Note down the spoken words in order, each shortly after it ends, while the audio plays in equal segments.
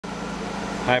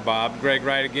Hi Bob, Greg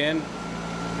Wright again.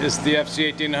 This is the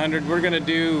FC-1800. We're going to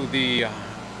do the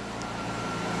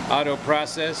auto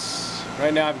process.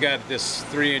 Right now I've got this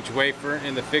 3-inch wafer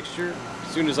in the fixture.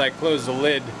 As soon as I close the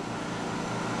lid,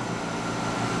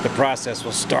 the process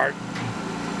will start.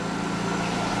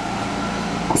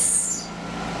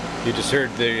 You just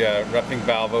heard the roughing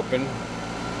valve open,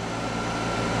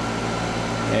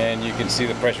 and you can see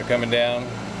the pressure coming down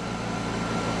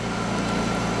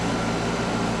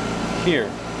here.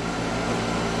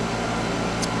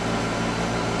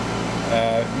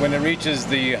 When it reaches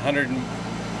the 100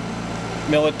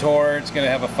 millitorr, it's going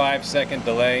to have a 5-second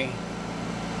delay,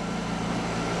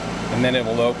 and then it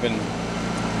will open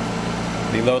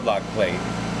the load lock plate.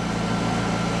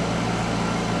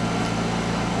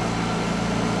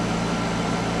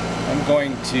 I'm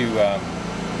going to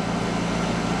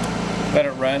let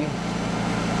it run.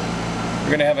 We're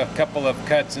going to have a couple of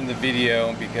cuts in the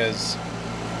video because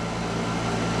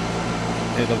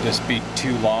it'll just be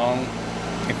too long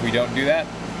if we don't do that.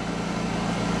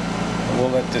 We'll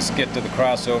let this get to the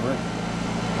crossover.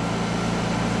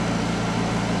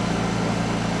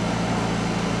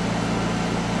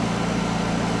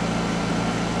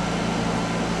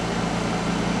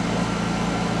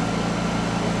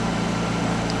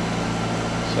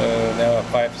 So now a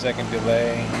 5-second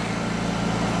delay.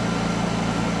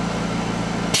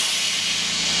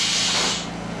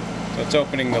 So it's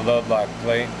opening the load lock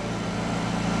plate.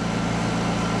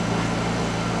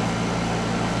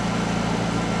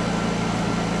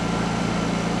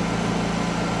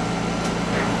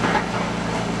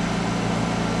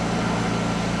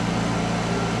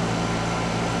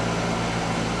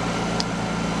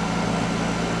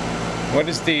 What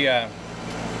is the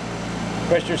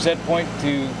pressure set point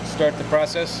to start the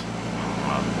process?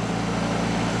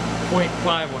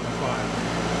 0.5 on the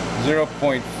 5.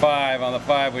 0.5 on the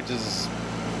 5, which is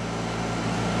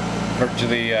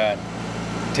virtually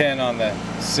 10 on the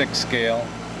 6 scale.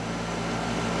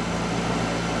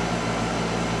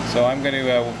 So I'm going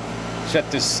to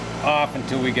shut this off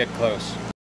until we get close.